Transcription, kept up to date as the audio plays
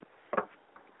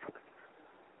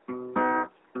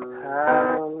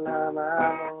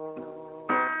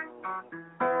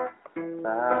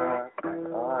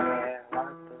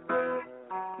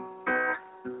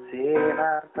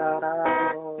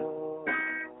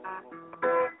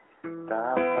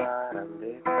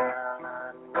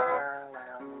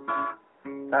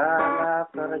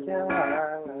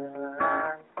jangan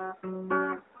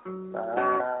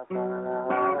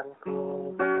harapanku.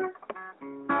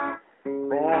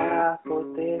 Merah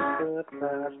putihku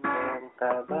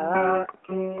tercinta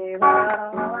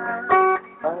berkibar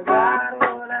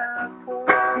garudaku,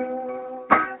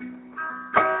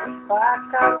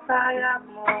 pakar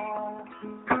sayapmu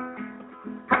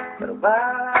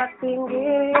terbang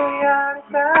tinggi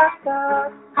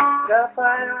angkasa,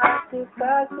 gapailah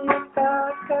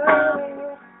cita-cita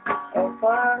kami. Oh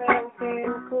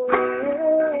pemimpinku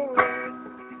ini,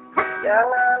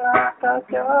 janganlah kau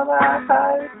coba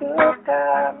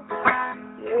hancurkan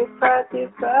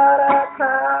cita-cita dan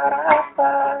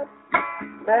harapan.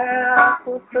 Merah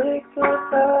putihku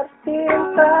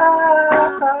tercinta.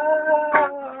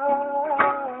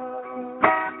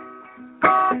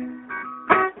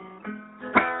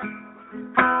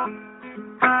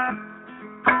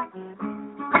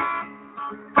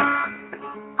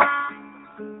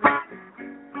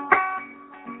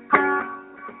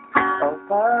 Oh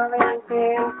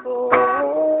pemimpinku,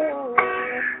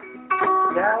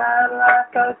 janganlah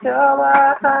kau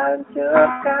coba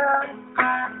hancurkan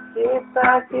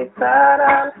cita-cita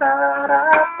dan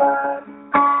harapan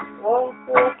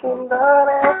untuk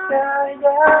Indonesia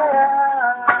jaya.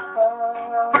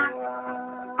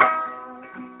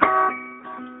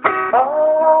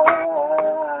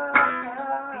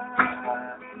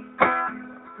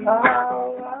 Oh,